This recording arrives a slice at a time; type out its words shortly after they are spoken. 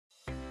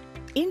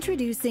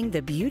Introducing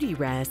the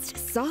Beautyrest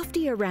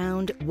Softy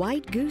Around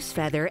White Goose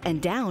Feather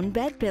and Down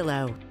Bed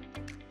Pillow.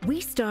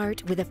 We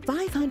start with a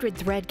 500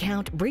 thread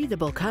count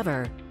breathable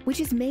cover,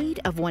 which is made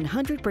of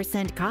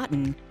 100%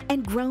 cotton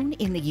and grown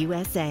in the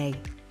USA.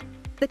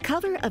 The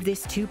cover of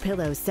this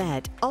two-pillow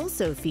set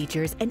also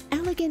features an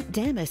elegant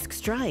damask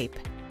stripe.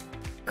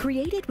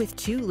 Created with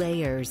 2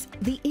 layers,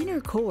 the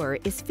inner core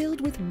is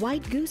filled with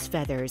white goose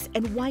feathers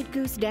and white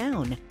goose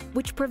down,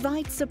 which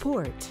provides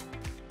support.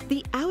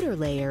 The outer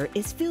layer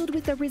is filled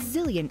with a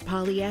resilient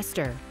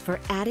polyester for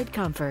added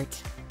comfort.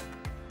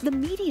 The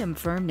medium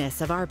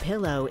firmness of our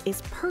pillow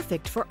is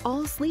perfect for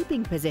all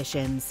sleeping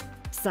positions,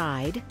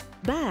 side,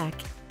 back,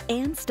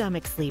 and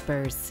stomach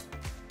sleepers.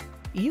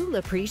 You'll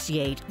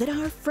appreciate that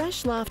our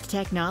Fresh Loft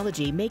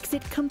technology makes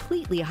it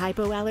completely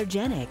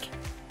hypoallergenic,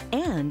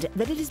 and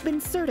that it has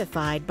been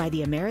certified by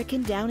the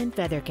American Down and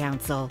Feather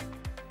Council.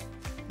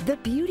 The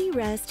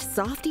Beautyrest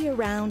Softy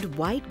Around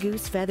White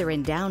Goose Feather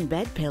and Down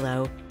Bed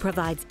Pillow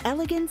provides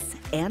elegance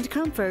and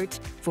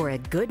comfort for a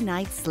good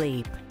night's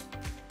sleep.